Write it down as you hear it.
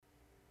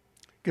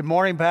Good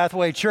morning,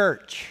 Pathway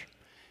Church.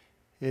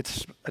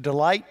 It's a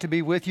delight to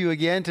be with you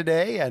again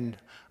today, and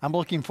I'm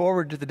looking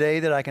forward to the day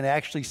that I can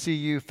actually see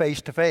you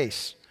face to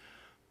face.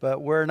 But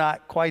we're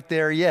not quite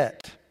there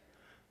yet.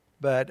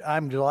 But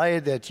I'm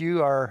delighted that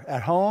you are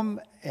at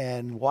home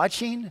and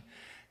watching,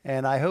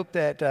 and I hope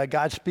that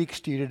God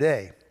speaks to you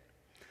today.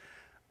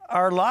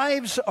 Our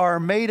lives are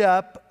made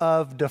up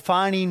of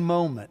defining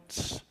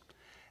moments,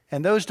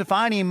 and those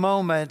defining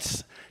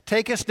moments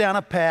take us down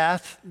a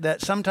path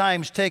that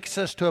sometimes takes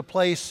us to a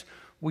place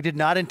we did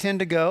not intend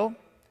to go,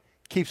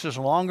 keeps us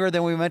longer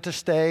than we meant to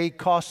stay,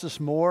 costs us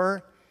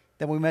more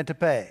than we meant to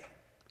pay.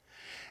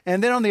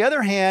 And then on the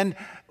other hand,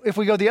 if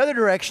we go the other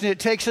direction, it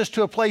takes us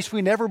to a place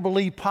we never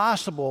believed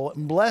possible,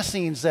 and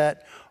blessings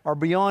that are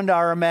beyond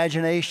our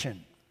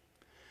imagination.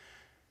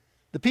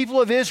 The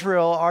people of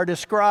Israel are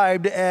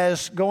described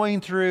as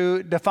going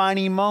through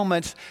defining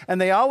moments,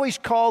 and they always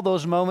call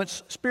those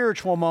moments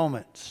spiritual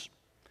moments.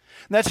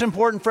 And that's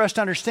important for us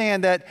to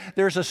understand, that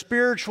there's a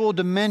spiritual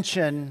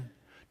dimension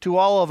to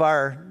all of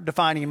our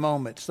defining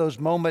moments, those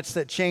moments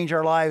that change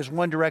our lives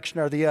one direction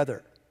or the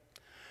other.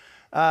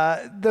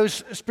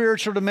 Those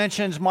spiritual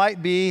dimensions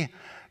might be,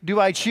 do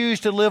I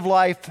choose to live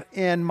life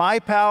in my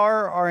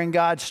power or in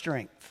God's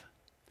strength?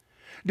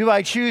 Do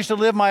I choose to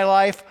live my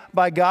life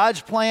by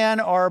God's plan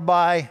or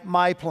by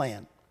my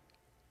plan?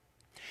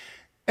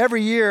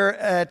 Every year,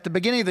 at the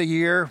beginning of the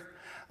year,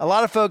 a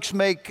lot of folks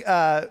make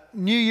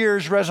New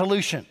Year's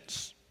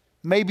resolutions.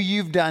 Maybe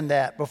you've done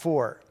that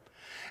before.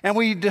 And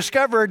we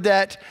discovered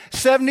that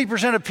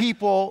 70% of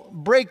people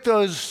break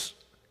those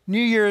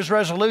New Year's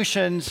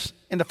resolutions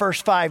in the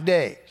first 5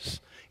 days.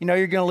 You know,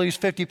 you're going to lose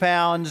 50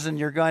 pounds and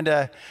you're going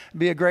to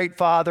be a great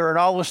father and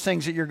all those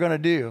things that you're going to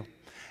do.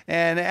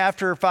 And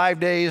after 5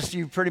 days,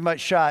 you pretty much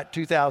shot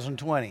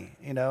 2020,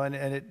 and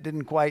it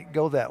didn't quite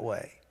go that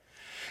way.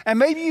 And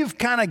maybe you've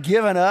kind of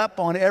given up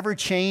on ever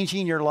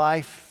changing your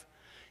life.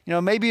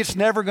 Maybe it's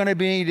never going to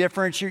be any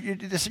different. You're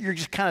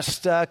just kind of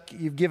stuck.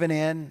 You've given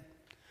in.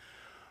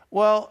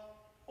 Well,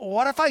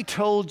 what if I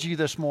told you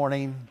this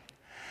morning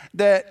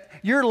that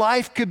your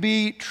life could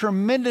be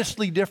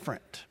tremendously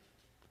different?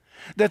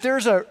 That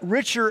there's a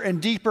richer and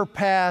deeper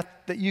path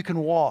that you can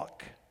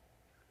walk?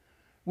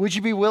 Would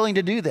you be willing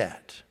to do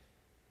that?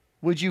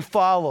 Would you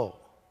follow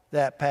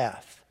that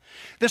path?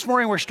 This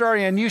morning we're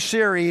starting a new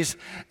series,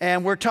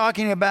 and we're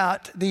talking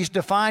about these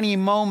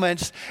defining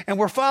moments, and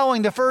we're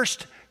following the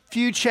first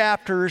few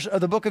chapters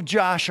of the book of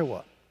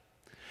Joshua.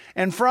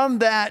 And from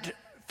that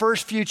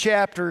first few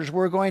chapters,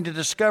 we're going to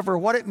discover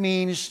what it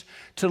means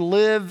to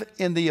live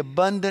in the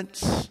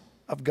abundance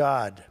of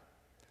God.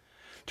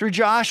 Through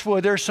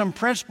Joshua, there's some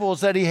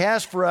principles that he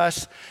has for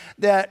us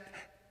that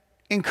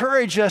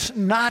encourage us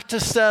not to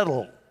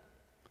settle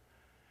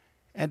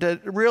and to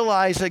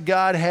realize that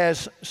God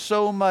has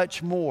so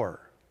much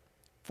more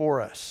for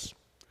us.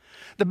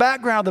 The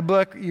background of the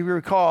book, you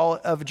recall,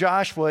 of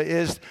Joshua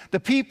is the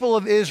people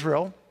of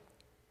Israel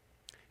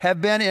have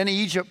been in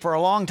Egypt for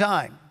a long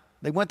time.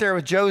 They went there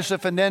with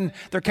Joseph, and then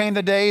there came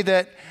the day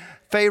that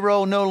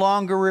Pharaoh no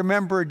longer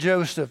remembered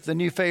Joseph, the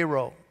new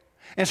Pharaoh.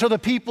 And so the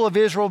people of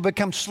Israel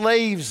become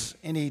slaves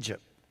in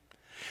Egypt.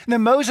 And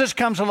then Moses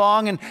comes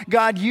along, and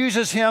God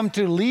uses him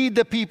to lead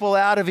the people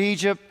out of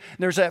Egypt.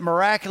 There's that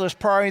miraculous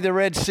parting of the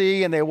Red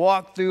Sea, and they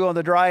walk through on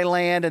the dry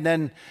land, and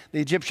then the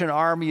Egyptian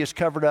army is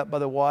covered up by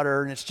the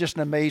water, and it's just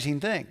an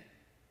amazing thing.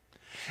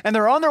 And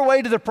they're on their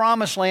way to the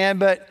promised land,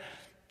 but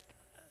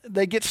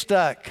they get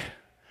stuck.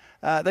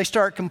 They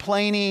start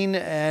complaining,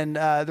 and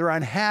they're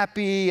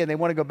unhappy, and they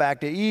want to go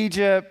back to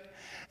Egypt.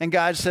 And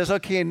God says,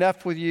 okay,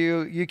 enough with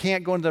you. You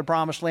can't go into the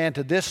promised land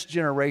till this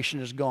generation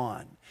is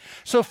gone.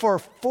 So for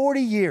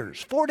 40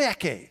 years, 4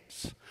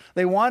 decades,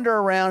 they wander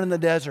around in the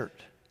desert.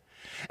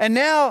 And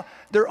now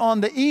they're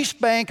on the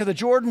east bank of the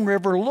Jordan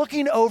River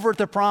looking over at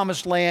the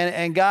promised land,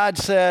 and God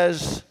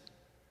says,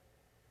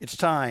 it's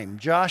time.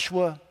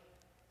 Joshua,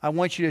 I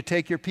want you to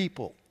take your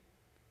people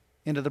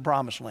into the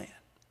promised land.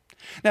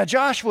 Now,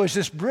 Joshua is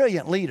this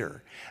brilliant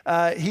leader.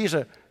 He's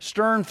a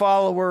stern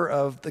follower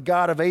of the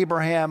God of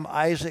Abraham,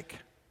 Isaac,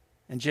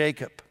 and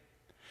Jacob.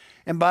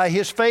 And by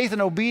his faith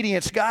and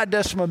obedience, God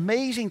does some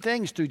amazing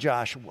things through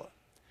Joshua.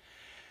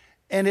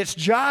 And it's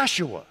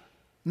Joshua,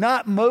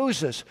 not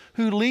Moses,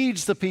 who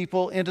leads the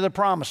people into the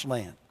promised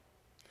land.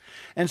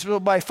 And so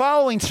by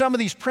following some of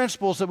these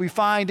principles that we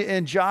find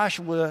in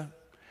Joshua,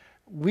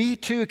 we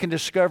too can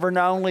discover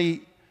not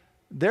only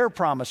their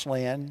promised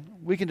land,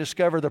 we can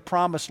discover the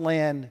promised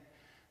land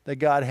that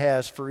God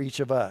has for each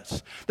of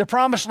us. The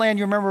promised land,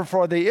 you remember,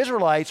 for the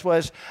Israelites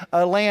was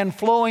a land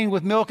flowing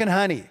with milk and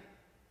honey.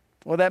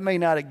 Well, that may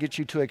not get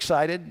you too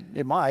excited.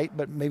 It might,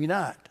 but maybe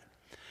not.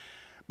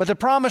 But the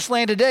promised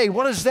land today,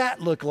 what does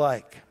that look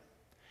like?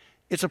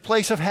 It's a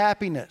place of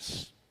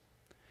happiness.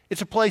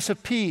 It's a place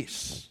of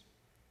peace.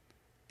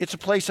 It's a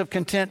place of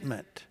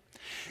contentment.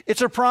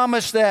 It's a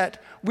promise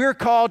that we're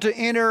called to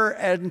enter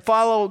and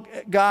follow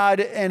God,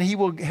 and He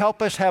will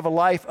help us have a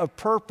life of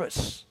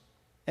purpose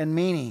and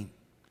meaning.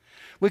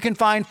 We can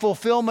find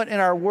fulfillment in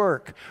our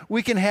work.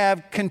 We can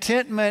have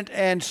contentment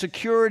and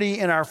security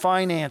in our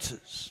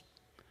finances.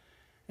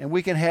 and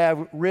we can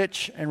have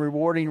rich and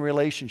rewarding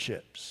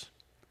relationships.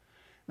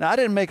 Now, I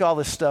didn't make all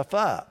this stuff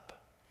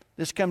up.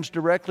 This comes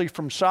directly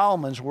from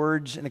Solomon's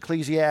words in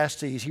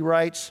Ecclesiastes. He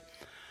writes,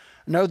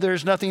 "No,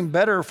 there's nothing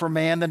better for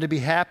man than to be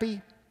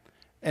happy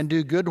and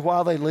do good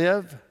while they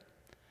live,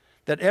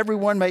 that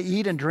everyone may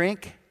eat and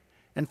drink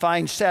and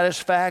find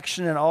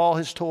satisfaction in all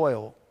his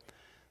toil.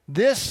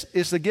 This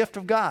is the gift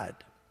of God."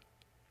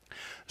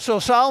 So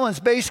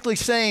Solomon's basically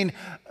saying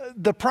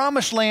the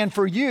promised land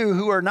for you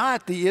who are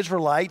not the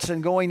Israelites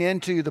and going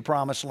into the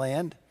promised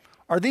land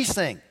are these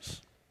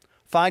things: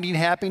 finding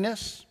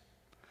happiness,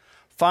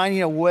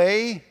 finding a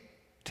way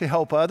to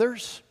help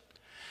others,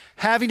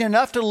 having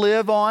enough to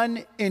live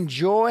on,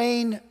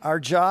 enjoying our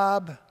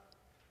job.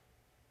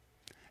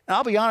 And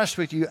I'll be honest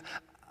with you,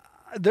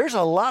 there's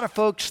a lot of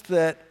folks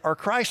that are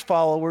Christ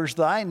followers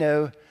that I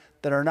know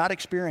that are not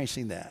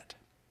experiencing that.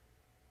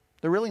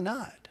 They're really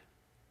not.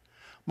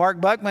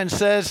 Mark Buckman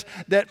says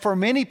that for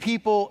many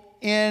people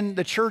in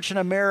the church in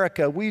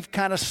America, we've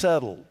kind of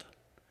settled.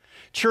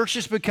 Church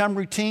has become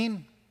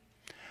routine.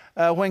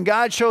 When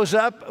God shows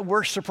up,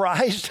 we're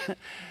surprised.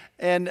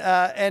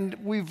 and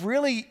we've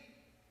really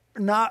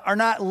are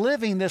not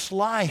living this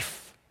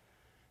life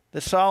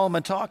that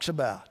Solomon talks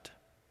about.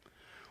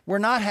 We're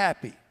not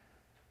happy.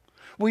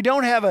 We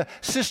don't have a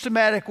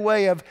systematic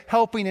way of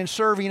helping and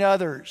serving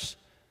others.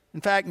 In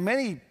fact,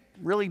 many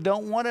really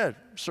don't want to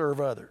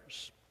serve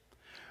others.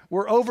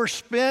 We're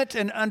overspent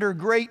and under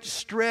great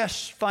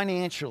stress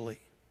financially.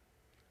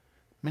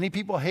 Many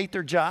people hate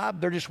their job.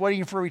 They're just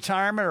waiting for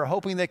retirement or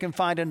hoping they can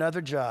find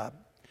another job.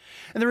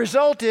 And the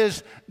result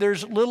is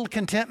there's little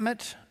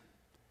contentment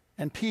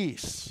and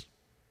peace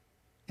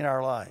in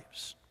our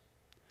lives.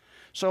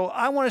 So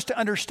I want us to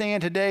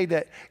understand today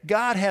that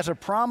God has a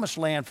promised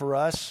land for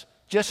us,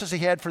 just as he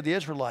had for the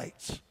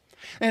Israelites.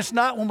 And it's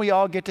not when we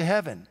all get to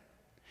heaven.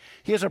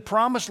 He has a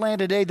promised land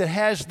today that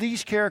has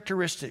these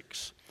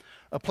characteristics: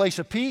 a place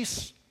of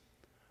peace,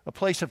 a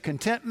place of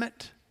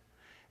contentment,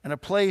 and a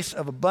place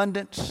of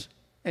abundance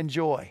and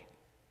joy.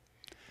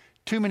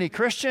 Too many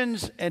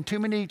Christians and too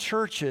many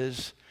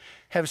churches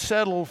have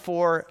settled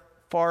for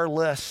far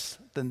less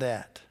than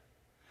that.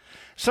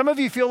 Some of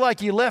you feel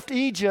like you left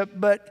Egypt,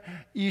 but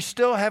you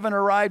still haven't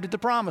arrived at the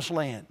promised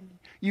land.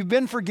 You've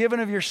been forgiven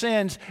of your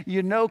sins.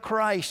 You know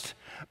Christ,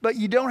 but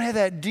you don't have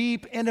that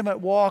deep, intimate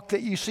walk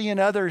that you see in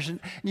others.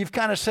 And you've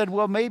kind of said,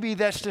 well, maybe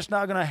that's just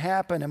not going to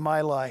happen in my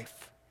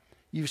life.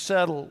 You've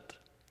settled.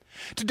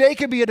 Today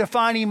could be a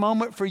defining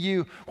moment for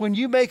you when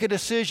you make a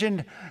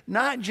decision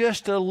not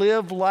just to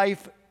live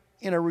life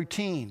in a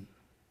routine,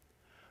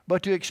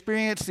 but to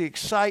experience the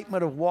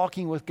excitement of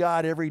walking with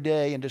God every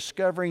day and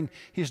discovering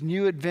his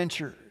new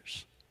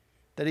adventures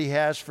that he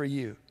has for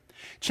you.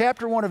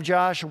 Chapter 1 of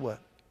Joshua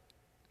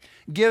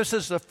gives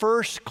us the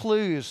first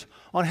clues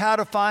on how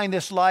to find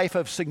this life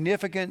of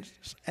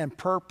significance and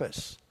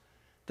purpose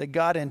that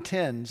God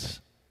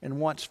intends and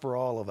wants for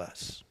all of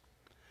us.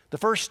 The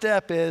first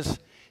step is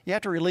you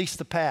have to release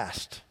the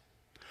past.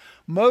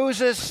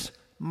 Moses,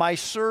 my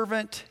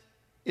servant,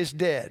 is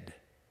dead.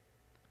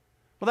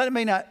 Well, that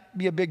may not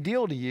be a big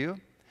deal to you,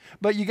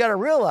 but you got to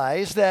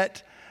realize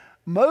that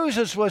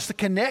Moses was the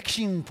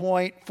connection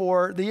point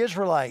for the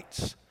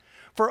Israelites.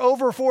 For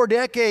over 4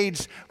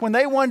 decades, when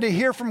they wanted to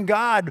hear from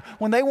God,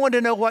 when they wanted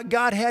to know what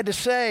God had to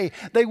say,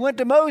 they went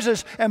to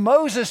Moses, and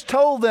Moses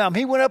told them.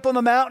 He went up on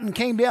the mountain,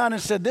 came down,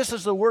 and said, "This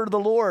is the word of the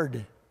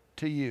Lord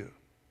to you."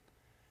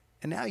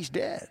 And now he's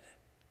dead.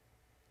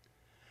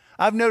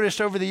 I've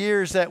noticed over the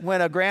years that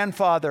when a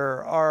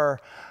grandfather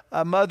or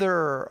a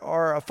mother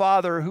or a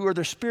father who are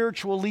the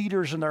spiritual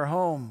leaders in their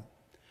home,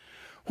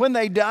 when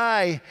they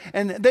die,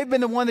 and they've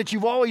been the one that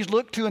you've always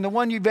looked to and the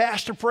one you've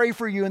asked to pray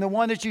for you and the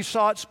one that you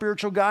sought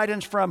spiritual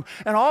guidance from,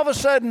 and all of a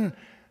sudden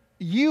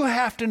you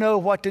have to know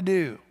what to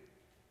do.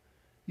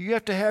 You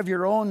have to have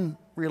your own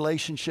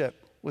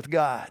relationship with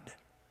God.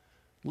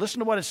 Listen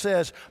to what it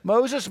says.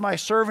 "Moses, my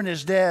servant,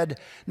 is dead.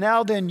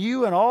 Now then,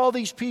 you and all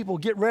these people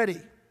get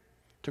ready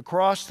to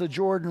cross the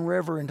Jordan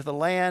River into the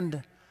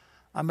land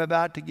I'm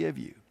about to give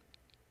you."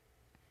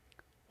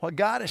 What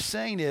God is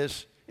saying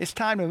is, it's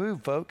time to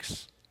move,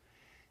 folks.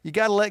 You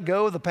got to let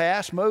go of the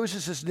past.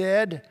 Moses is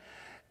dead.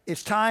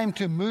 It's time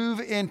to move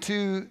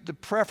into the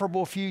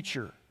preferable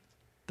future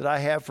that I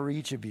have for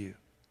each of you.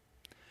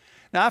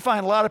 Now, I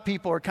find a lot of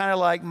people are kind of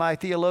like my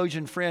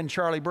theologian friend,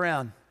 Charlie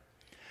Brown.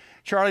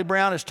 Charlie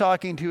Brown is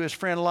talking to his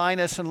friend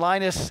Linus, and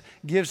Linus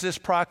gives this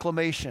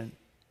proclamation.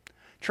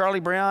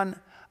 Charlie Brown,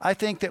 I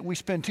think that we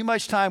spend too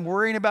much time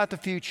worrying about the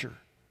future.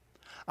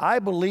 I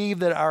believe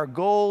that our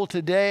goal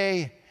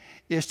today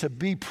is to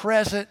be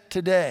present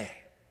today.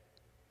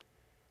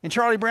 And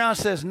Charlie Brown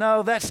says,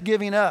 no, that's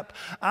giving up.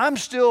 I'm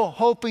still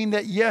hoping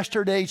that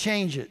yesterday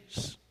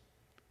changes.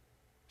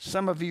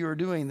 Some of you are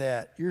doing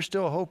that. You're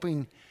still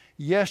hoping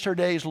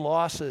yesterday's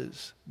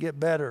losses get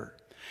better.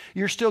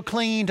 You're still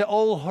clinging to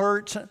old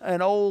hurts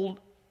and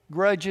old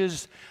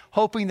grudges,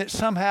 hoping that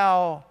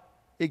somehow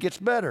it gets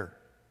better.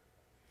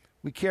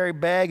 We carry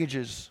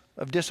baggages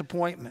of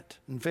disappointment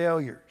and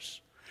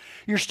failures.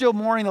 You're still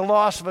mourning the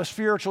loss of a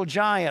spiritual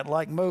giant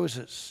like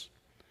Moses.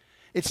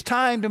 It's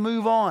time to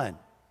move on.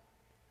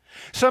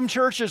 Some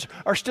churches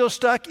are still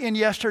stuck in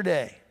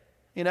yesterday,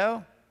 you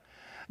know.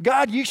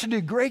 God used to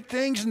do great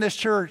things in this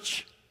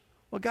church.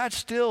 Well, God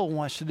still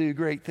wants to do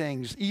great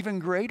things, even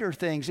greater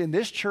things in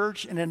this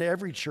church and in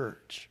every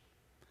church.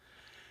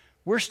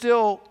 We're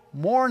still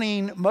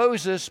mourning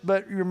Moses,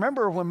 but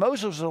remember when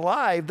Moses was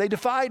alive, they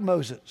defied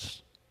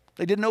Moses.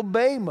 They didn't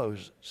obey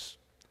Moses.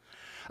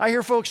 I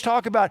hear folks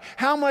talk about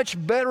how much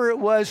better it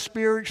was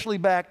spiritually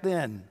back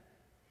then.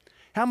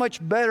 How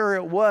much better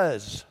it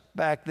was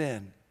back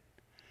then.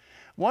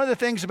 One of the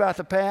things about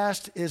the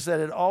past is that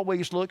it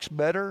always looks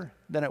better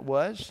than it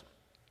was.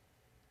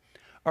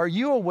 Are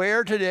you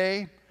aware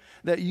today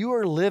that you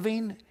are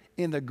living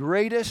in the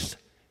greatest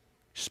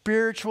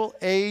spiritual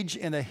age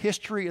in the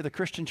history of the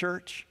Christian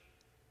church?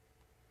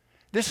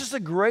 This is the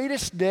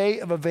greatest day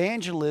of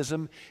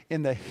evangelism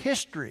in the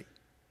history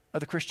of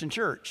the Christian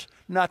church.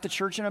 Not the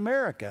church in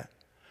America,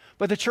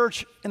 but the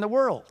church in the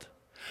world.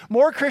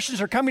 More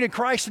Christians are coming to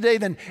Christ today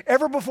than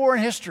ever before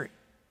in history.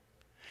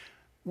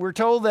 We're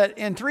told that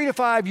in 3 to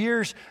 5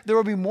 years, there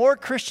will be more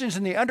Christians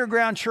in the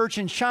underground church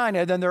in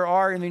China than there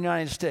are in the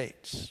United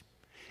States.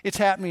 It's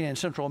happening in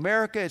Central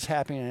America, it's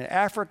happening in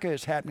Africa,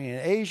 it's happening in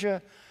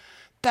Asia.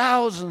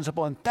 Thousands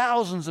upon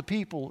thousands of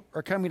people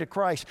are coming to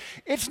Christ.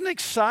 It's an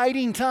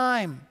exciting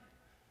time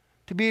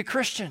to be a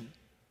Christian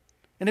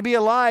and to be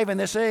alive in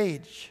this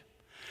age.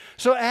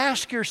 So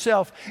ask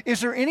yourself, is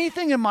there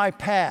anything in my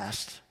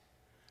past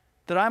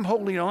that I'm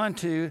holding on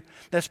to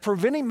that's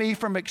preventing me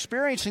from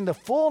experiencing the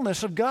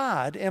fullness of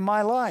God in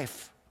my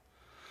life?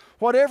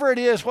 Whatever it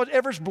is,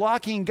 whatever's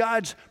blocking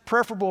God's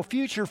preferable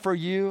future for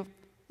you,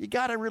 you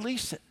got to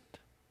release it.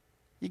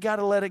 You got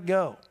to let it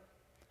go.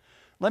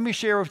 Let me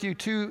share with you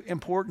 2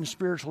 important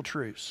spiritual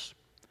truths.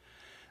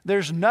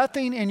 There's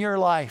nothing in your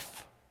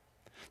life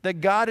that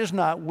God is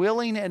not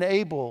willing and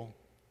able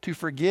to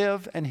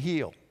forgive and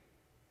heal.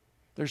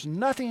 There's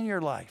nothing in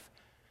your life.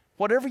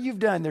 Whatever you've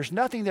done, there's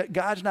nothing that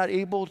God's not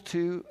able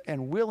to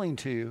and willing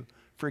to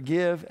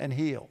forgive and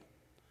heal.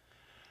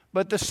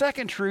 But the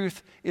second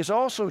truth is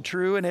also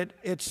true, and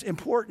it's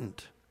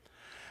important.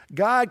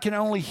 God can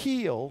only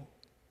heal,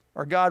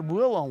 or God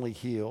will only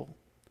heal,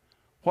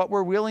 what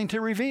we're willing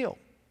to reveal.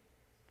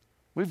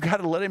 We've got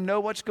to let him know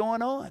what's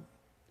going on.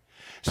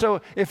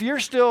 So if you're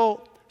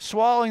still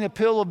swallowing the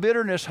pill of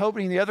bitterness,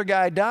 hoping the other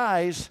guy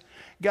dies,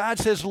 God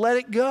says, let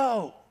it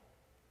go.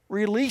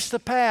 Release the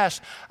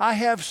past. I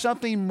have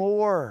something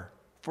more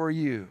for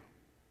you.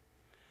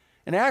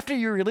 And after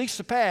you release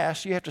the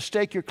past, you have to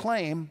stake your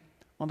claim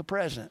on the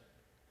present.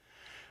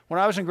 When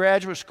I was in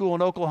graduate school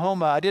in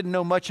Oklahoma, I didn't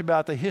know much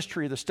about the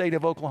history of the state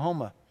of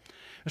Oklahoma.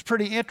 It was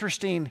pretty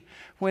interesting.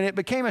 When it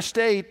became a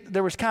state,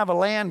 there was kind of a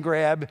land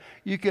grab.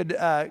 You could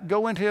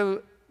go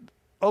into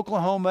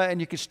Oklahoma and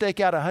you could stake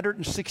out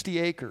 160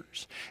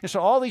 acres. And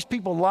so all these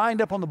people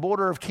lined up on the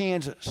border of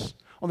Kansas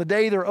on the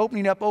day they're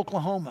opening up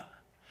Oklahoma.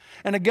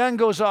 And a gun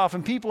goes off,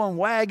 and people in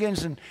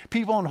wagons and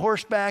people on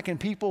horseback and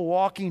people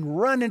walking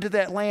run into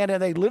that land,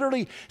 and they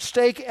literally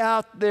stake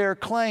out their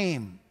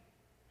claim.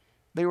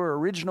 They were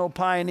original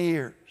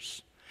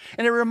pioneers.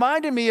 And it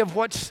reminded me of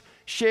what's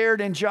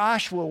shared in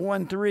Joshua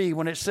 1:3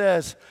 when it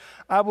says,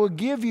 I will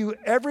give you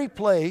every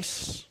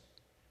place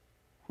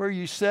where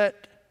you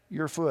set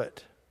your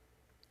foot.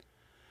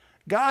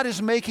 God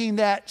is making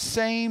that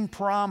same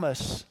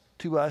promise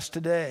to us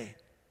today.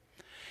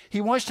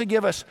 He wants to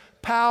give us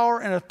power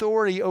and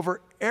authority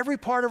over every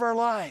part of our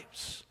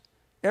lives,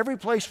 every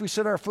place we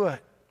set our foot.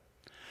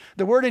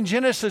 The word in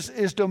Genesis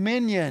is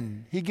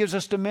dominion. He gives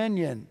us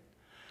dominion.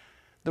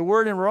 The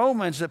word in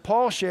Romans that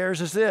Paul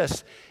shares is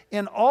this: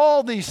 in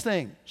all these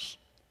things,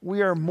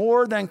 we are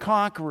more than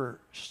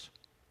conquerors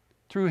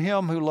through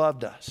him who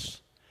loved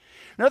us.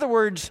 In other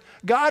words,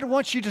 God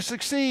wants you to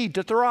succeed,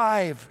 to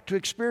thrive, to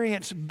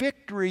experience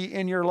victory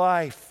in your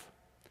life.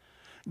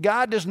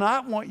 God does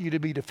not want you to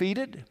be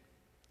defeated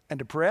and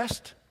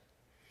depressed.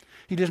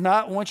 He does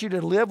not want you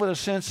to live with a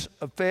sense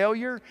of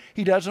failure.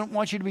 He doesn't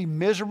want you to be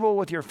miserable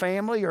with your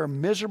family or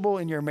miserable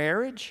in your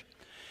marriage.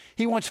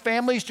 He wants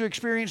families to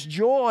experience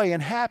joy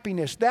and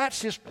happiness.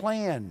 That's his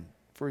plan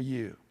for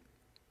you.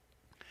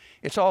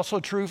 It's also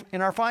true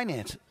in our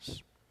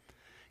finances.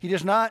 He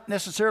does not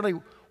necessarily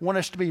want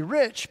us to be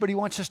rich, but he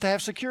wants us to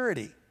have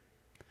security.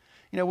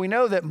 You know, we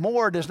know that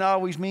more does not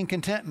always mean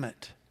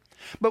contentment.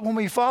 But when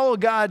we follow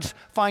God's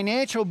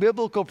financial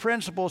biblical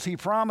principles, he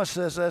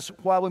promises us,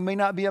 while we may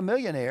not be a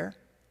millionaire,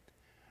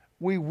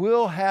 we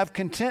will have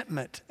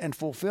contentment and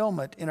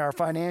fulfillment in our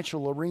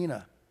financial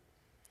arena.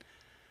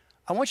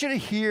 I want you to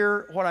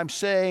hear what I'm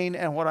saying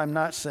and what I'm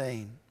not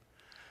saying.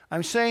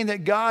 I'm saying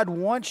that God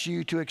wants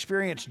you to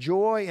experience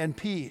joy and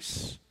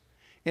peace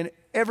in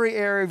every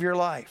area of your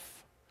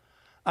life.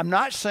 I'm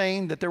not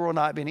saying that there will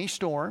not be any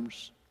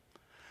storms.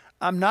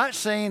 I'm not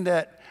saying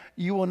that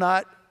you will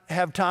not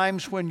have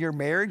times when your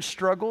marriage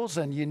struggles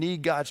and you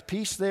need God's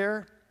peace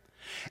there.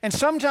 And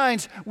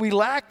sometimes we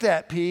lack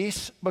that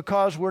peace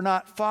because we're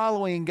not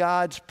following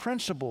God's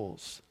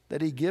principles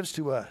that he gives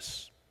to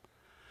us.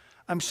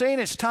 I'm saying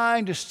it's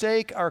time to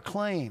stake our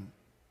claim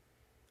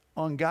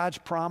on God's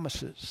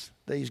promises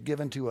that He's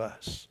given to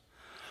us.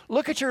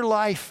 Look at your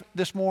life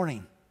this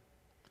morning.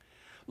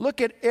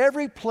 Look at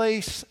every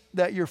place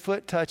that your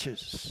foot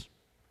touches.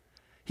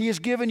 He has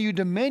given you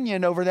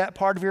dominion over that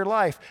part of your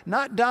life.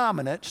 Not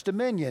dominance,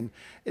 dominion.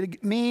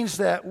 It means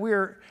that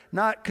we're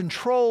not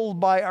controlled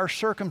by our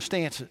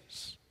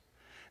circumstances.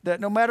 That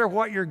no matter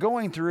what you're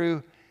going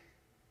through,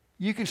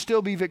 you can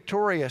still be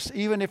victorious,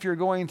 even if you're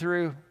going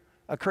through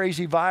a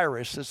crazy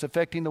virus that's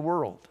affecting the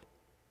world.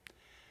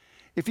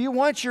 If you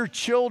want your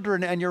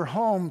children and your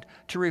home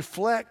to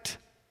reflect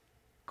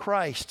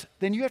Christ,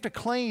 then you have to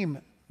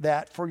claim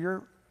that for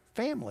your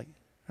family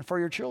and for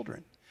your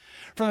children.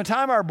 From the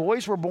time our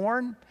boys were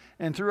born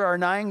and through our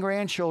 9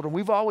 grandchildren,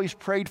 we've always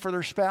prayed for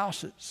their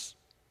spouses.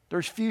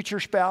 There's future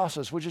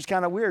spouses, which is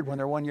kind of weird when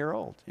they're 1 year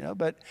old,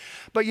 But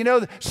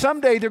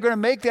someday they're going to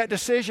make that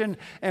decision,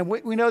 and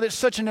we know that's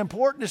such an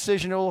important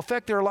decision. It will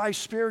affect their life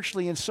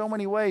spiritually in so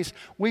many ways.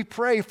 We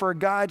pray for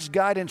God's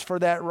guidance for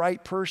that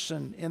right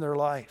person in their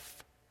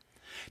life.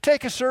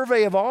 Take a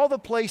survey of all the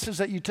places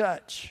that you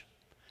touch,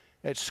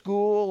 at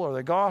school or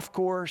the golf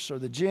course or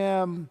the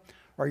gym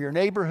or your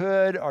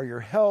neighborhood or your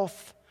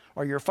health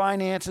or your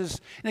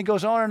finances, and it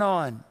goes on and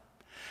on.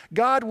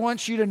 God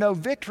wants you to know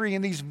victory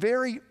in these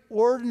very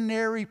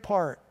ordinary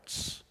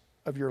parts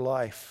of your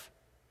life.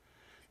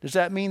 Does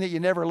that mean that you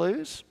never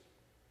lose?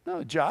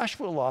 No,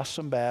 Joshua lost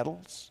some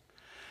battles.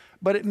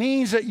 But it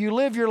means that you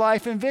live your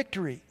life in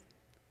victory.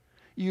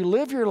 You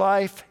live your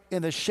life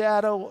in the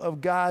shadow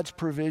of God's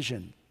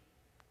provision.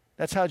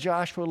 That's how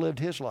Joshua lived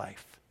his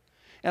life.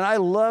 And I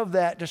love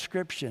that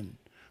description.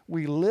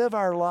 We live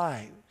our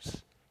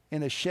lives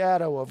in the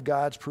shadow of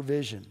God's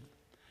provision.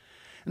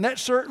 And that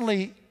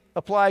certainly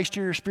applies to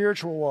your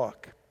spiritual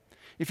walk.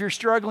 If you're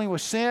struggling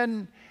with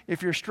sin,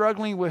 if you're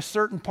struggling with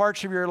certain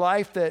parts of your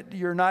life that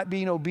you're not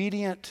being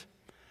obedient,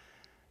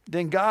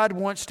 then God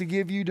wants to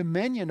give you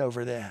dominion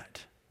over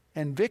that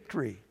and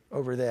victory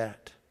over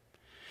that.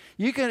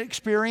 You can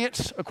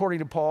experience, according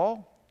to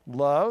Paul,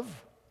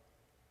 love,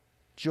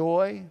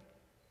 joy,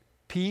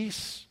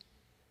 peace,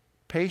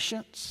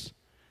 patience,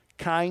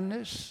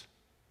 kindness,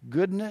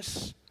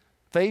 goodness,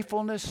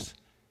 faithfulness,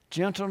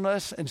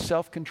 gentleness, and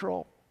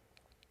self-control.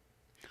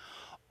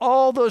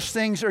 All those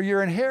things are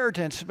your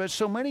inheritance, but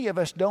so many of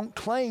us don't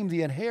claim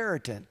the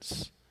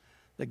inheritance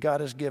that God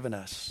has given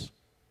us.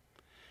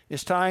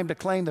 It's time to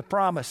claim the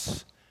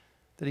promise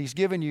that He's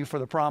given you for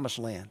the promised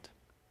land.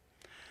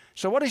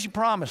 So what has He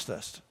promised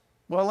us?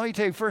 Well, let me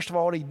tell you first of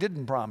all what He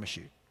didn't promise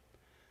you.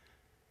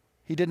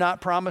 He did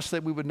not promise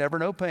that we would never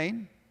know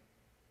pain.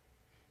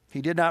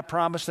 He did not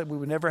promise that we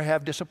would never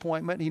have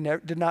disappointment. He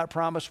did not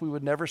promise we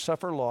would never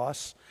suffer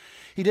loss.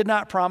 He did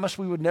not promise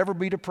we would never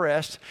be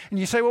depressed. And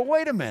you say, well,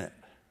 wait a minute.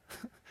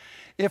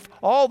 If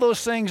all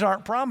those things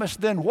aren't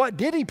promised, then what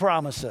did He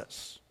promise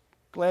us?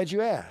 Glad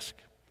you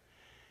asked.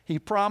 He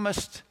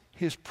promised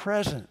His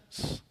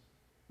presence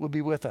would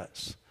be with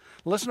us.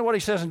 Listen to what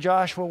He says in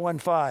Joshua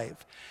 1:5.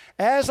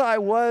 As I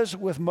was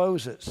with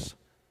Moses,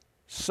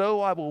 so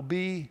I will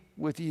be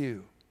with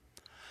you.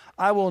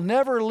 I will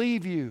never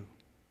leave you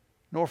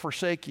nor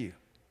forsake you.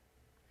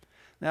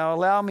 Now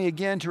allow me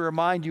again to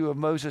remind you of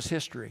Moses'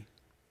 history.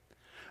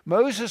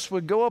 Moses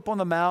would go up on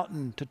the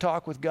mountain to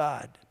talk with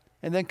God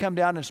and then come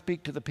down and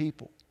speak to the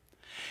people.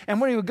 And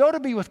when he would go to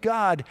be with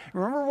God,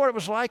 remember what it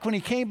was like when he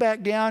came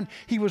back down?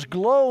 He was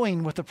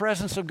glowing with the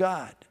presence of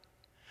God.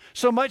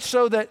 So much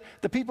so that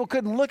the people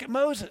couldn't look at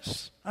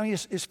Moses. I mean,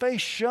 his face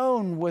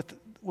shone with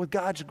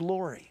God's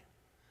glory.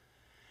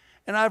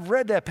 And I've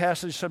read that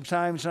passage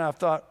sometimes and I've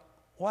thought,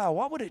 wow,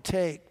 what would it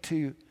take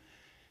to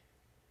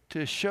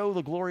show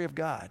the glory of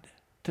God?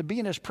 To be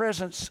in His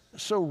presence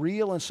so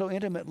real and so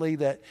intimately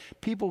that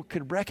people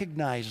could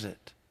recognize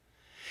it.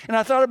 And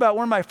I thought about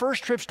one of my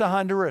first trips to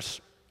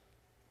Honduras.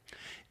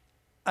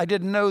 I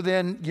didn't know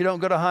then you don't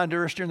go to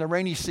Honduras during the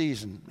rainy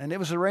season. And it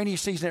was the rainy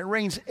season. It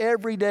rains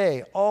every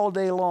day, all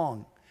day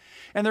long.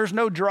 And there's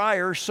no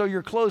dryer, so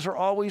your clothes are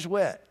always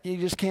wet. You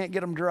just can't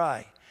get them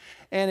dry.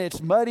 And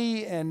it's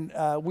muddy, and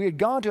we had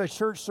gone to a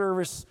church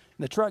service,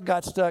 and the truck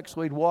got stuck, so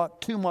we'd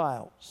walk 2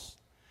 miles.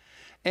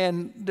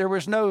 And there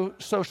was no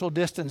social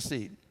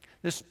distancing.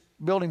 This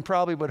building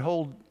probably would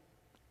hold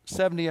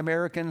 70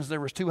 Americans.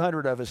 There was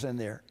 200 of us in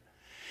there.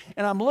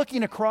 And I'm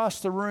looking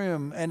across the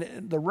room,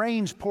 and the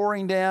rain's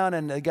pouring down,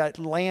 and they got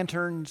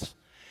lanterns.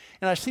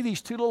 And I see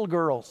these 2 little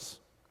girls,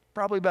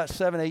 probably about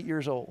 7, 8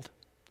 years old.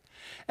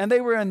 And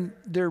they were in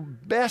their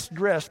best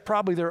dress,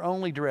 probably their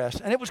only dress.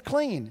 And it was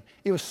clean.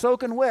 It was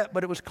soaking wet,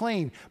 but it was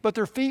clean. But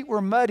their feet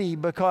were muddy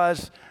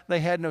because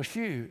they had no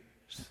shoes.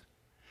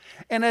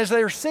 And as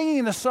they're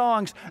singing the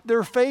songs,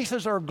 their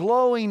faces are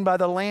glowing by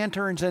the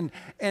lanterns. And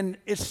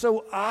it's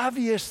so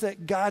obvious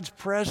that God's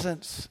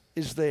presence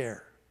is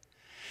there.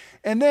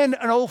 And then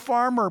an old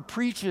farmer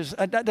preaches,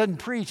 doesn't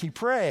preach, he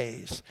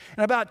prays.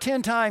 And about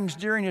 10 times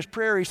during his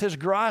prayer, he says,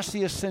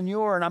 Gracias,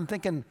 Señor. And I'm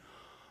thinking,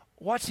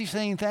 what's he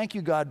saying thank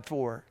you, God,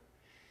 for?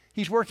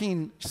 He's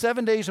working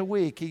 7 days a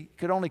week. He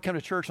could only come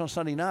to church on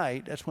Sunday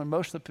night. That's when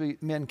most of the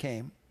men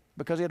came.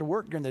 because they had to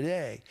work during the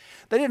day.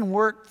 They didn't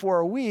work for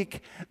a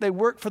week. They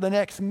worked for the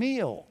next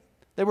meal.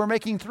 They were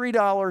making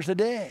 $3 a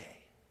day.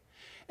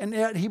 And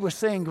yet he was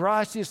saying,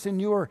 gracias,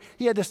 Señor.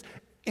 He had this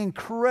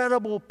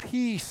incredible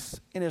peace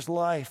in his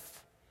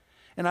life.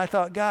 And I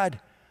thought, God,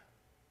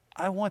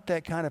 I want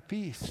that kind of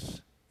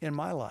peace in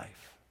my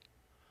life.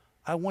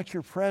 I want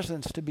your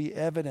presence to be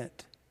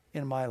evident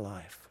in my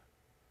life.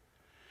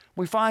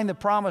 We find the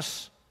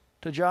promise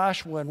to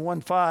Joshua in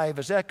 1:5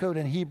 is echoed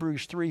in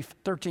Hebrews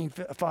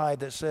 13:5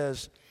 that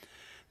says,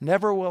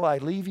 never will I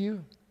leave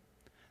you,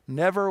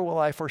 never will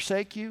I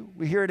forsake you.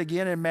 We hear it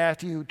again in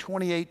Matthew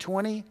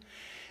 28:20.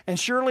 And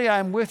surely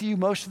I'm with you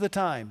most of the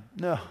time.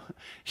 No,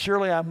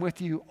 surely I'm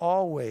with you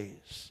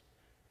always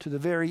to the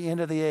very end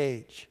of the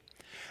age.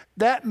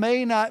 That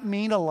may not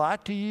mean a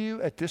lot to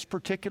you at this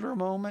particular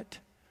moment,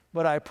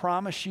 but I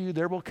promise you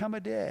there will come a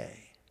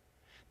day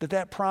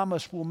that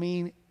promise will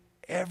mean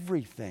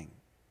everything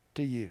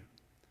to you.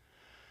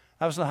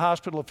 I was in the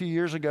hospital a few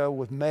years ago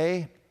with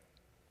May.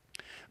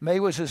 May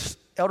was this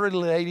elderly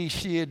lady.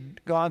 She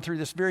had gone through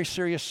this very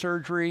serious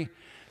surgery.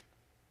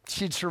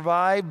 She'd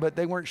survived, but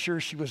they weren't sure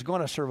she was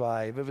going to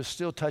survive. It was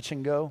still touch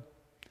and go.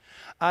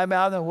 I'm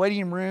out in the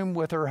waiting room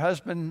with her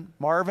husband,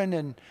 Marvin,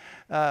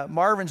 and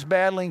Marvin's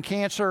battling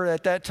cancer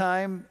at that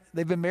time.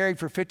 They've been married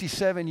for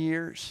 57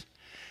 years.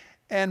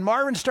 And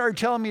Marvin started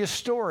telling me his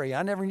story.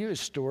 I never knew his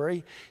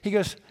story. He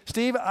goes,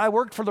 Steve, I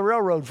worked for the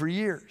railroad for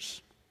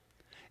years.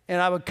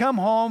 And I would come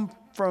home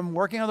from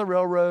working on the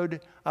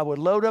railroad. I would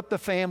load up the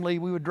family.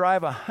 We would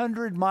drive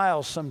 100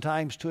 miles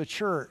sometimes to a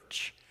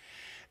church.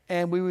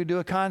 And we would do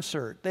a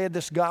concert. They had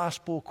this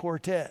gospel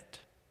quartet.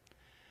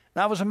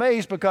 And I was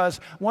amazed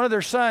because one of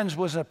their sons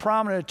was a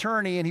prominent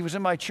attorney, and he was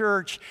in my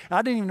church. And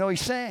I didn't even know he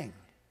sang.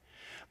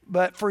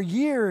 But for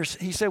years,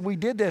 he said, we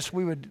did this.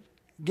 We would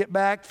get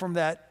back from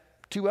that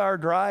 2-hour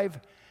drive,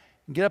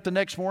 and get up the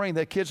next morning.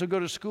 The kids would go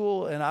to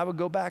school, and I would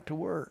go back to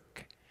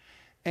work.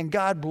 And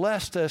God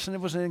blessed us, and it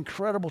was an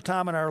incredible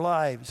time in our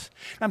lives.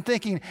 I'm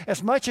thinking,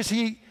 as much as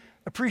he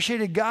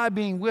appreciated God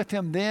being with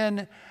him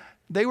then,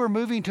 they were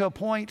moving to a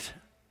point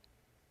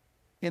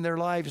in their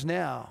lives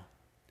now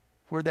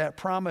where that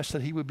promise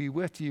that he would be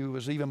with you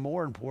was even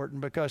more important,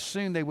 because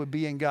soon they would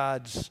be in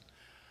God's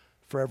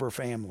forever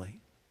family.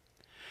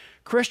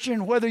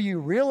 Christian, whether you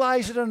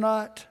realize it or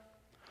not,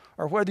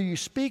 or whether you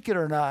speak it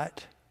or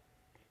not,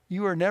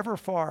 you are never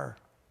far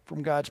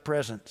from God's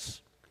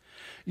presence.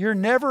 You're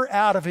never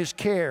out of his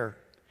care.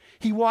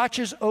 He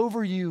watches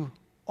over you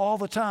all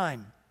the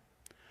time.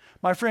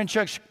 My friend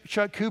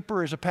Chuck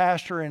Cooper is a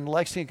pastor in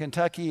Lexington,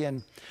 Kentucky,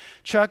 and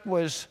Chuck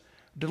was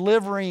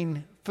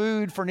delivering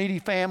food for needy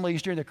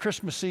families during the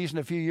Christmas season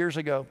a few years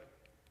ago.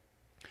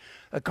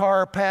 A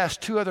car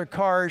passed 2 other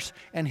cars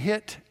and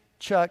hit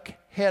Chuck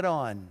head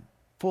on,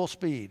 full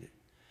speed.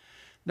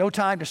 No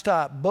time to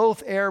stop.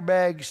 Both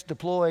airbags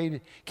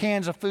deployed.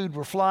 Cans of food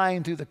were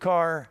flying through the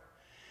car.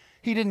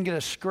 He didn't get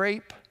a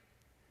scrape.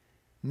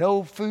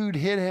 No food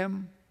hit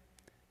him.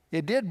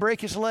 It did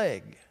break his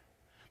leg.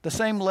 The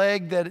same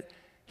leg that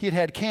he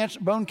had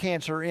bone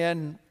cancer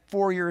in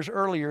 4 years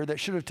earlier that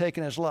should have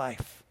taken his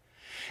life.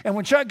 And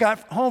when Chuck got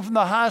home from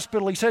the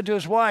hospital, he said to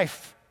his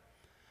wife,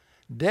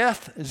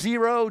 death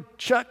 0,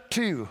 Chuck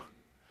 2.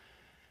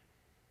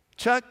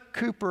 Chuck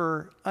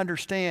Cooper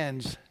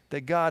understands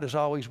that God is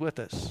always with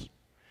us.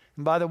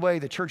 And by the way,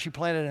 the church he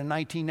planted in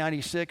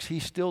 1996,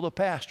 he's still the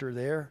pastor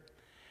there,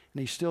 and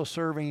he's still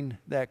serving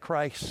that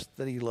Christ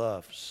that he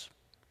loves.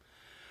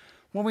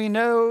 When we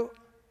know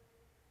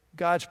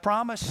God's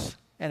promise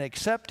and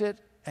accept it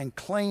and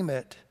claim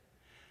it,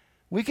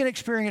 we can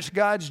experience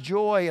God's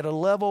joy at a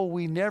level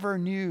we never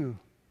knew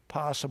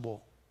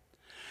possible.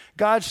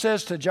 God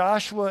says to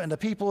Joshua and the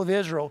people of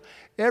Israel,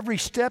 every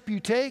step you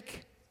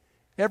take,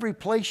 every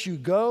place you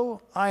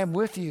go, I am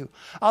with you.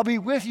 I'll be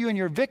with you in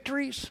your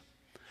victories.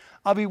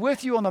 I'll be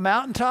with you on the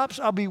mountaintops.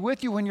 I'll be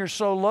with you when you're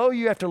so low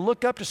you have to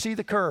look up to see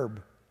the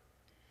curb.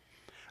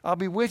 I'll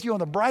be with you on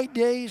the bright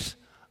days.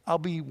 I'll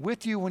be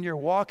with you when you're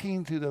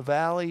walking through the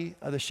valley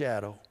of the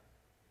shadow.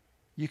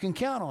 You can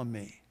count on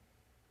me.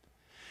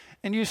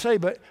 And you say,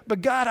 but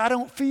God, I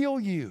don't feel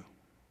you.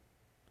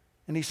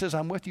 And he says,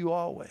 I'm with you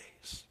always.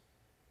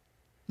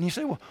 And you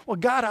say, well,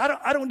 God,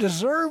 I don't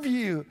deserve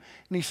you.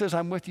 And he says,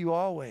 I'm with you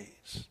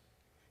always.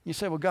 You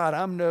say, well, God,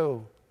 I'm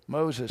no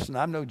Moses and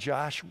I'm no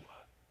Joshua.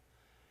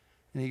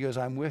 And he goes,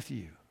 I'm with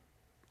you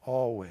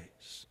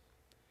always.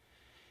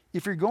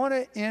 If you're going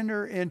to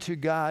enter into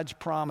God's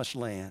promised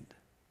land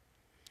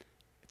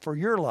for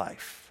your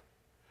life,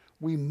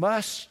 we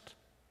must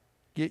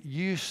get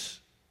used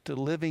to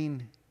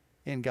living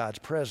in God's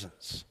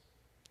presence.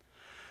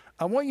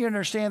 I want you to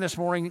understand this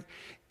morning,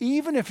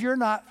 even if you're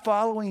not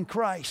following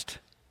Christ,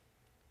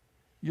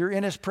 you're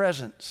in his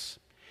presence.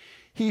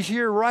 He's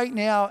here right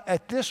now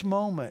at this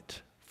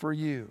moment for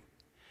you.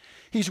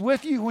 He's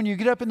with you when you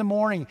get up in the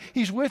morning.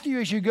 He's with you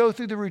as you go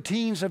through the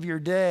routines of your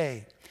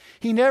day.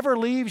 He never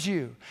leaves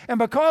you. And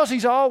because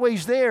he's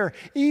always there,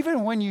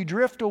 even when you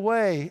drift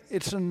away,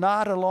 it's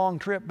not a long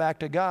trip back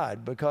to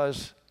God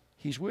because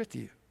he's with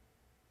you.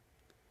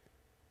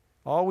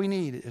 All we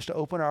need is to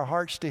open our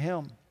hearts to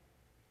him,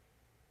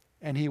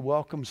 and he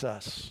welcomes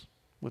us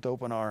with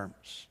open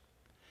arms.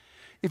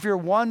 If you're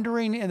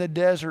wandering in the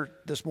desert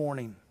this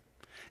morning,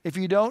 if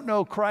you don't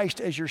know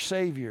Christ as your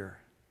Savior,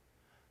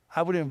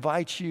 I would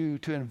invite you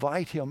to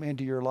invite him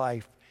into your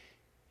life.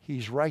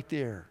 He's right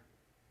there,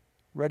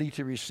 ready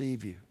to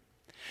receive you.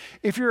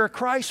 If you're a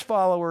Christ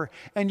follower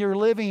and you're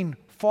living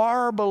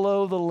far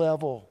below the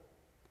level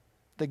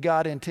that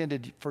God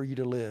intended for you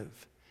to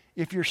live,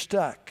 if you're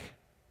stuck,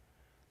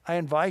 I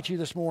invite you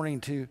this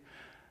morning to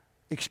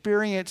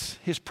experience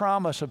his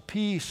promise of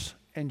peace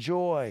and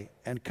joy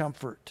and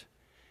comfort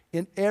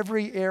in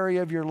every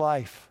area of your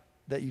life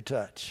that you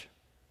touch.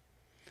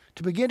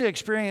 To begin to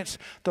experience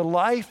the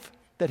life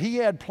that he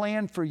had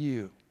planned for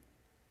you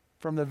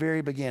from the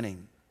very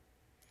beginning.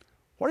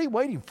 What are you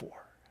waiting for?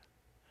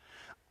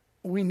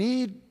 We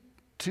need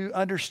to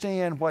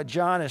understand what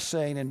John is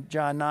saying in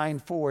John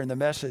 9:4 in the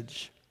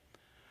Message.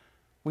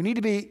 We need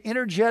to be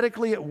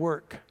energetically at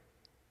work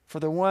for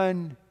the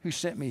one who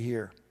sent me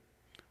here,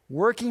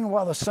 working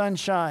while the sun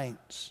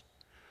shines.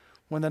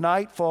 When the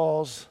night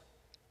falls,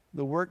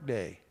 the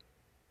workday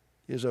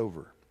is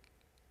over.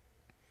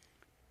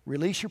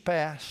 Release your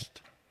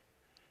past.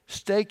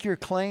 Stake your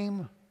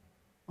claim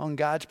on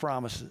God's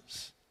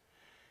promises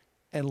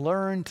and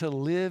learn to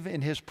live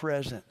in his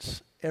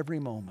presence every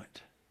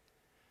moment.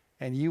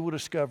 And you will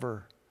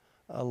discover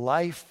a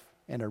life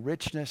and a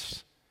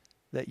richness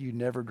that you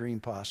never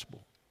dreamed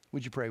possible.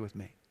 Would you pray with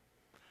me?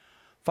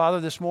 Father,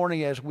 this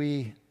morning as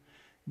we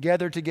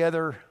gather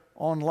together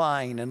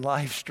online and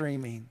live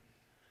streaming,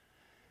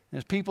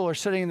 as people are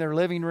sitting in their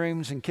living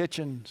rooms and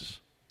kitchens,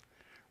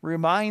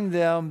 remind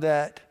them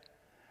that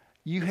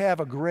you have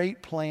a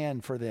great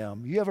plan for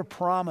them. You have a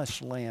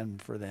promised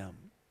land for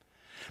them.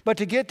 But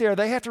to get there,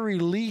 they have to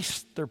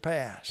release their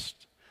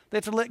past. They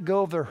have to let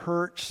go of their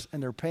hurts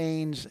and their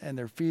pains and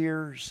their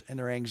fears and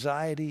their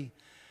anxiety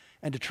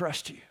and to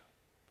trust you.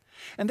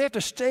 And they have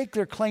to stake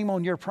their claim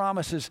on your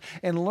promises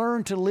and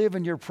learn to live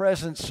in your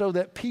presence so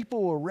that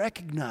people will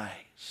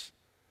recognize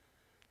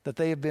that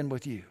they have been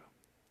with you.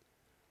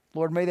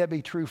 Lord, may that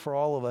be true for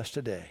all of us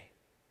today.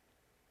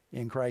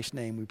 In Christ's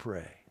name we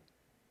pray.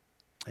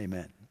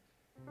 Amen.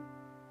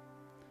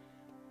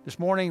 This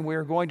morning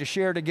we're going to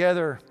share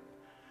together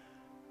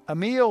a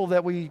meal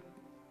that we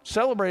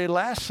celebrated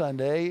last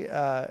Sunday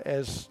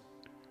as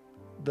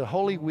the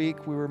Holy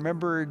Week. We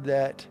remembered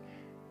that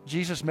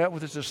Jesus met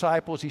with his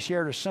disciples. He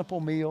shared a simple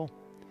meal.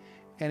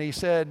 And he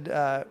said,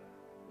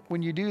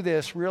 when you do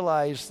this,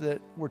 realize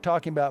that we're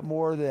talking about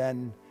more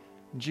than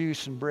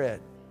juice and bread.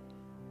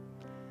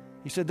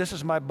 He said, this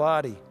is my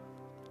body,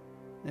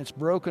 and it's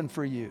broken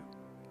for you.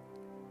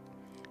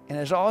 And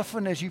as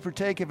often as you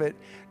partake of it,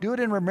 do it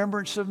in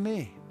remembrance of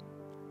me.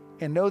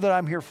 And know that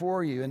I'm here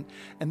for you.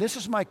 And this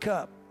is my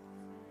cup.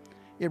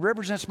 It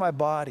represents my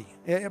body,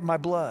 my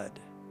blood.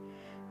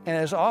 And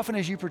as often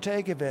as you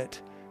partake of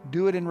it,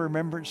 do it in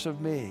remembrance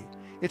of me.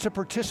 It's a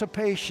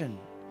participation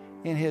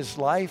in his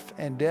life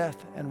and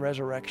death and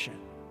resurrection.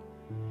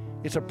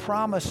 It's a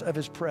promise of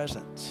his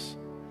presence.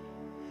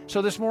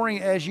 So this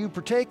morning, as you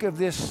partake of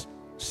this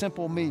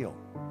simple meal,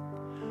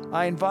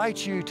 I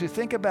invite you to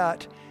think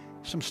about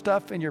some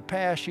stuff in your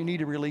past you need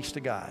to release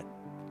to God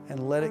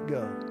and let it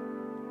go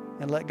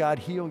and let God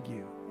heal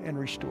you and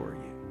restore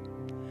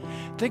you.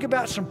 Think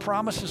about some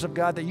promises of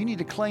God that you need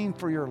to claim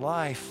for your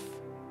life.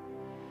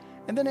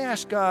 And then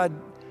ask God,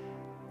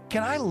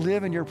 can I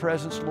live in your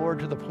presence, Lord,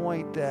 to the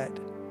point that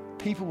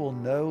people will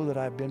know that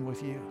I've been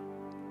with you?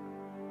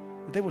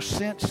 That they will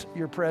sense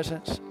your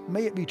presence.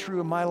 May it be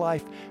true in my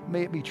life.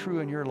 May it be true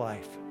in your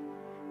life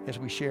as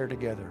we share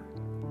together.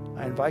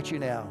 I invite you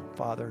now,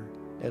 Father,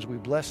 as we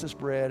bless this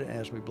bread and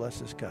as we bless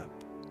this cup.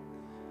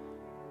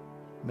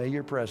 May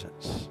your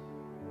presence,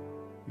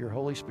 your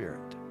Holy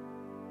Spirit,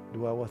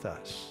 dwell with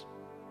us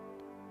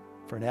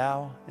for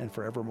now and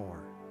forevermore.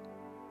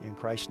 In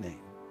Christ's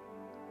name,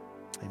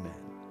 amen.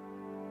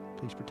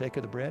 Please partake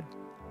of the bread.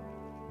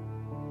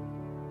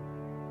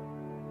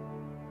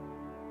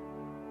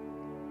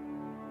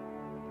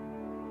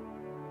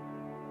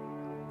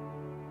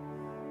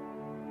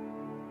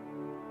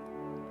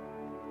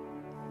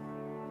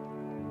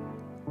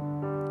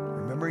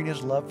 Remembering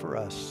his love for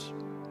us,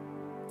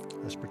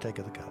 let's partake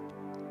of the cup.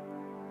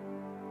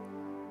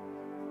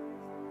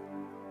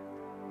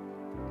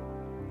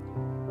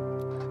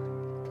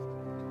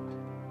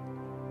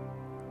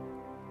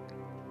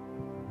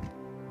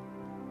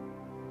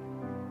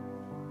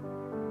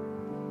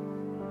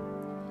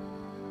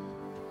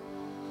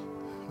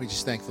 We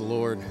just thank the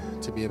Lord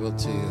to be able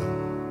to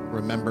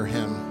remember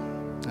him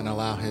and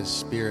allow his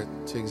Spirit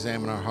to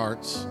examine our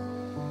hearts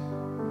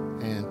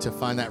and to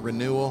find that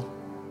renewal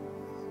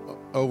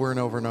over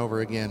and over and over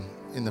again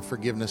in the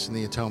forgiveness and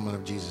the atonement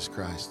of Jesus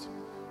Christ.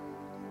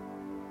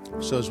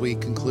 So as we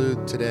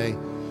conclude today,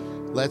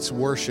 let's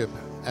worship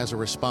as a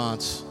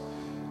response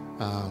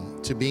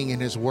to being in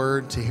his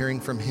word, to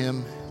hearing from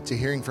him, to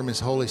hearing from his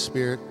Holy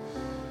Spirit,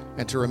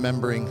 and to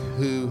remembering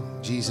who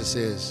Jesus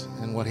is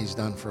and what he's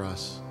done for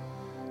us.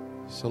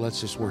 So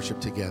let's just worship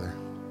together.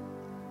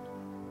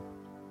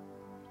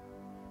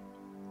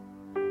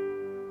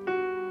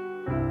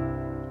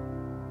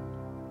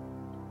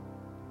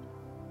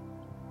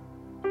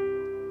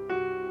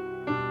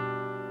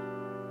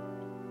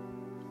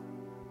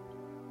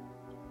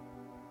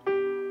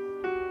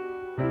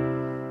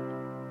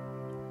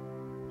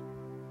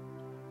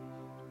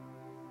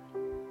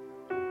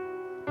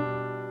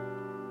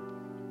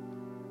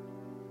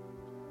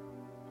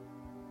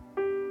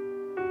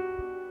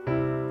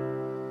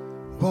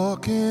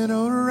 walking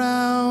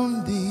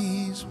around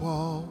these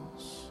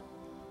walls,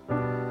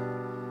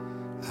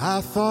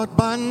 I thought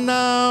by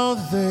now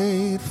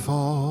they'd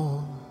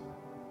fall,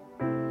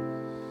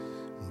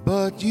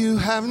 but you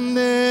have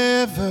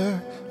never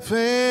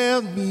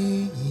failed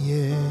me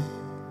yet.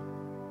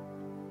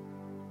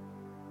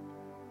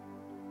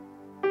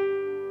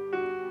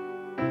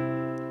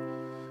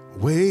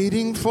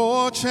 Waiting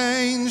for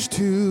change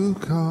to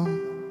come,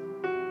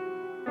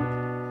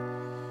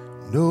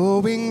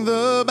 knowing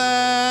the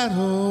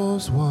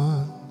battle's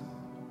won,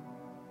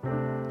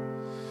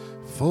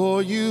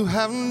 for you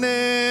have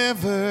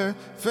never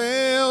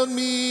failed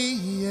me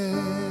yet.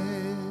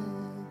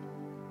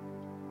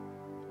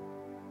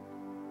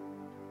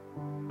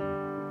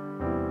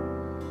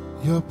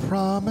 Your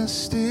promise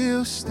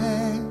still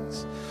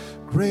stands.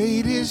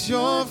 Great is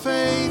your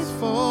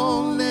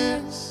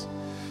faithfulness,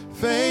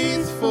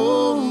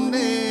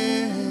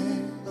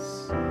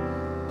 faithfulness.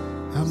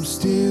 I'm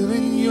still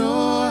in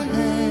your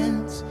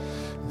hands.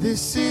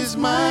 This is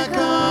my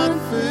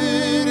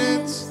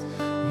confidence.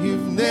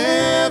 You've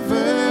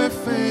never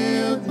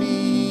failed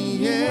me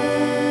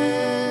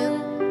yet.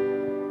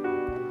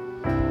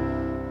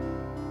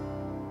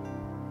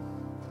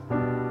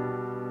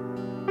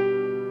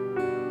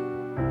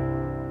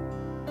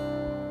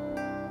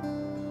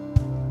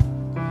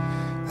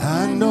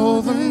 I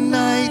know the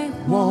night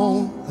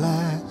won't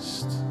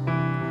last.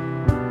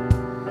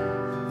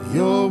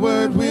 Your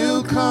word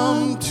will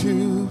come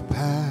to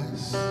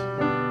pass.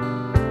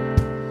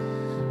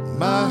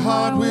 My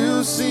heart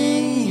will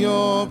sing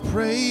your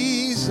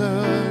praise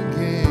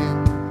again.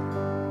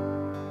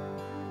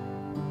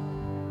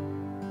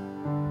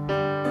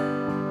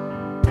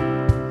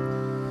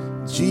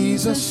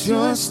 Jesus,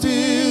 you're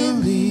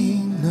still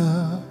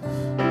enough.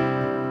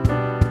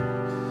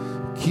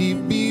 Keep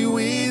me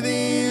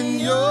within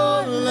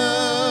your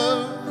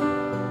love.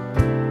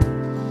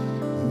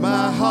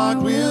 My heart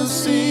will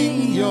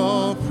sing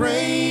your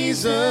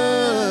praise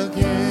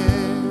again.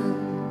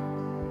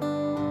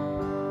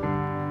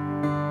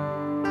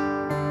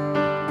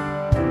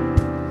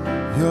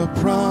 Your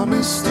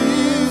promise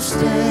still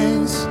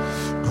stands.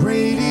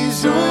 Great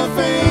is your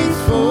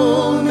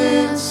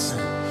faithfulness,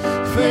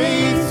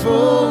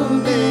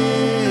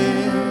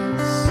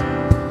 faithfulness.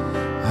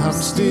 I'm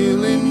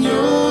still in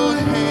your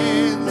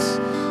hands.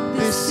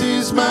 This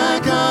is my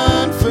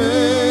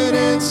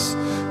confidence.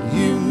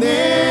 You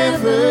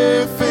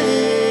never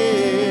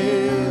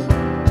fail.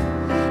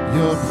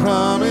 Your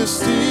promise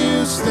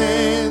still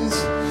stands.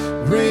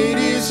 Great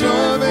is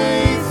your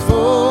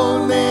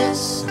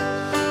faithfulness,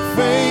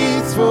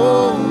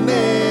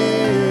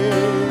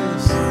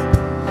 faithfulness.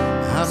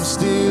 I'm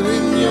still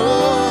in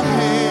your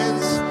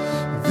hands.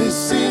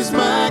 This is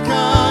my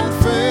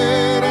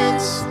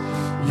confidence.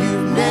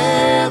 You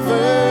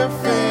never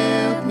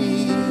failed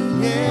me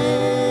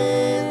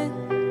yet.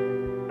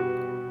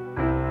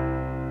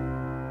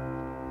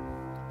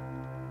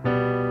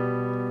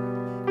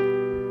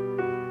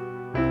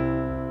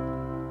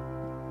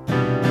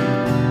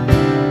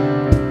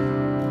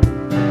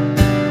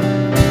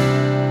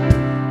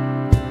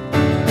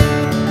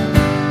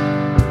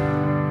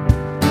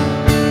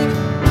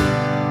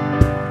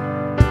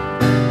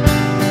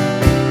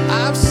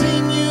 I've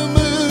seen you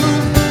move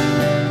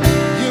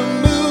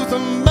the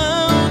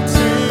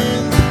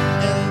mountains,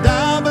 and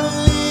I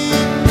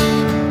believe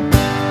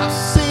I'll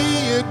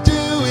see you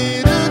do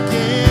it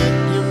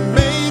again. You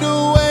made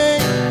a way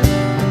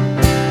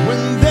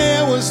when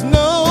there was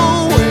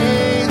no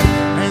way,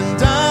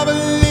 and I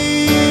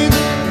believe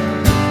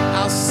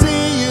I'll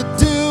see you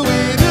do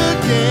it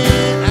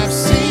again. I've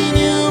seen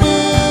you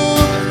move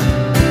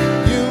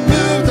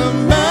the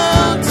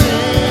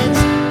mountains,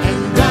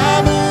 and I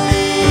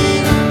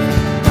believe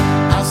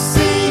I'll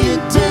see you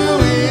do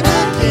it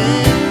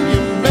again. You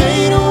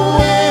made a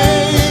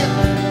way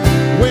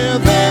where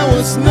there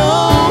was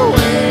no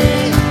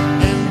way,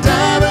 and I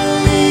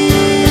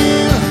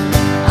believe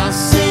I'll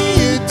see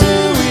you do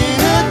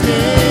it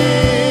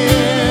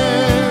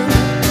again.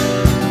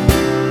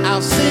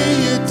 I'll see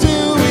you do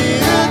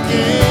it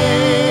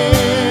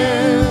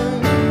again.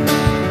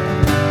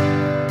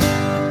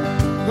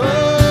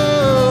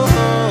 Oh,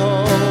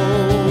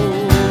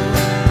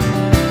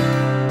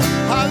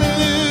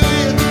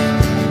 hallelujah.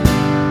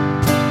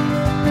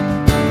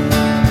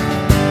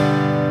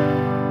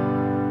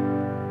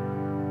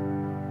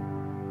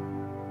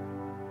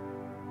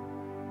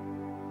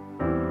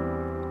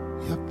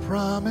 Your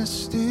promise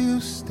still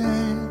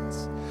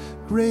stands.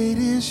 Great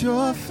is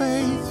your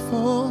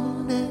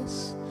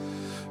faithfulness,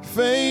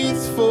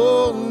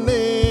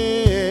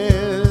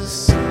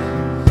 faithfulness.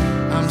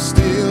 I'm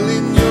still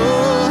in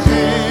your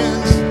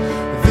hands.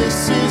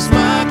 This is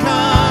my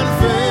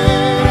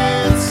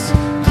confidence.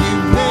 You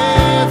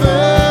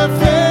never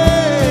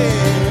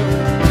fail.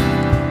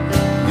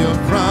 Your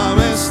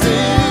promise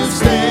still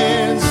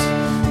stands.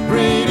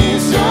 Great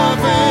is your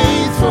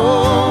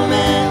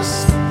faithfulness,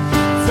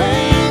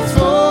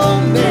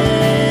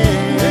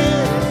 faithfulness.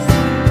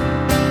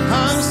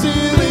 I'm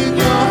still in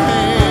your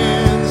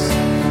hands.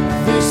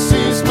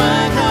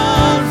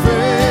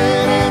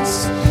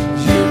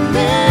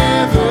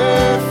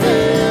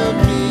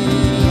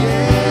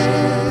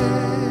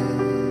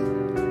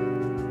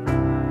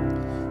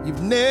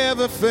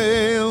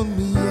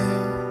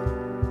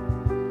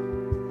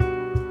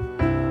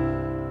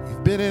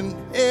 been in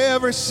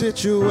every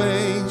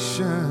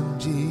situation,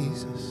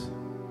 Jesus,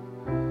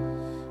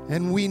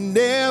 and we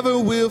never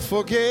will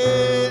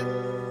forget.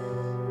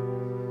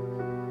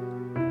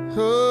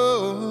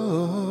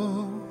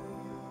 Oh,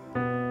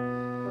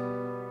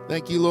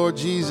 thank you, Lord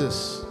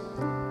Jesus.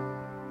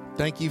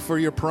 Thank you for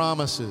your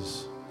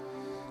promises.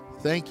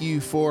 Thank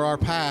you for our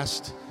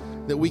past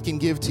that we can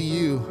give to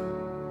you,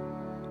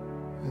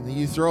 and that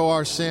you throw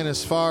our sin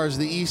as far as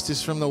the east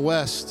is from the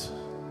west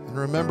and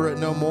remember it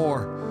no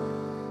more.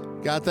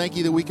 God, thank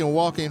you that we can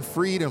walk in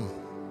freedom.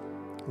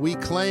 We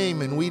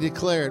claim and we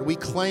declare it. We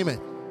claim it.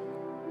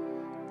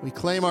 We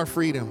claim our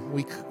freedom.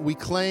 We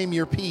claim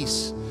your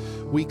peace.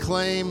 We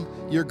claim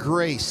your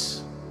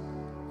grace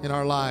in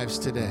our lives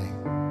today.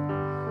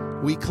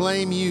 We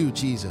claim you,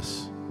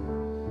 Jesus.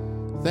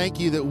 Thank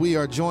you that we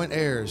are joint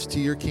heirs to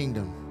your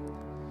kingdom.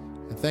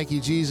 And thank you,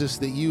 Jesus,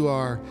 that you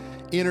are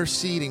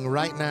interceding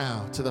right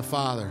now to the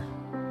Father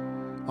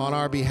on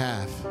our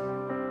behalf,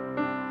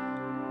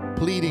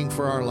 pleading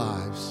for our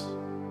lives.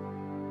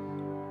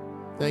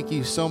 Thank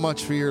you so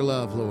much for your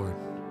love, Lord.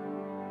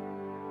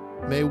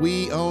 May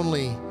we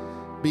only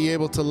be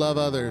able to love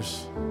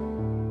others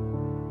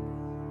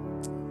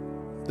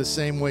the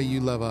same way you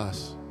love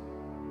us.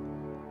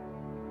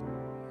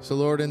 So,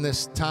 Lord, in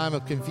this time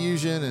of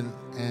confusion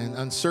and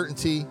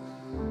uncertainty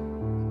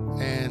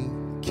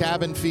and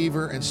cabin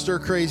fever and stir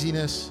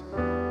craziness,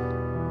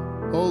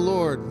 oh,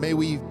 Lord, may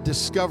we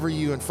discover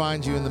you and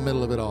find you in the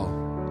middle of it all.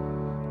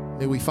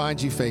 May we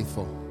find you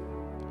faithful.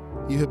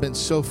 You have been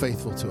so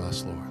faithful to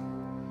us, Lord.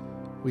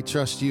 We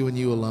trust you and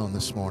you alone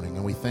this morning,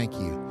 and we thank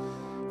you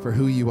for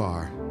who you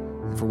are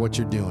and for what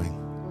you're doing.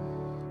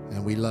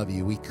 And we love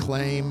you. We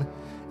claim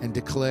and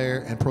declare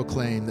and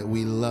proclaim that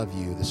we love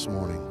you this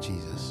morning,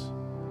 Jesus.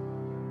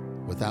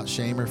 Without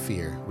shame or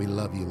fear, we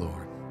love you,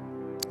 Lord.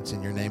 It's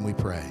in your name we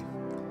pray.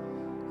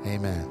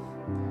 Amen.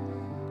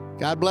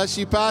 God bless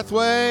you,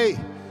 Pathway.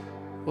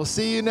 We'll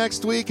see you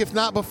next week, if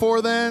not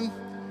before then.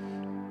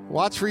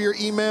 Watch for your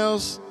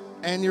emails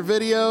and your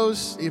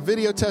videos, your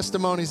video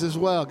testimonies as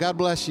well. God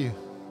bless you.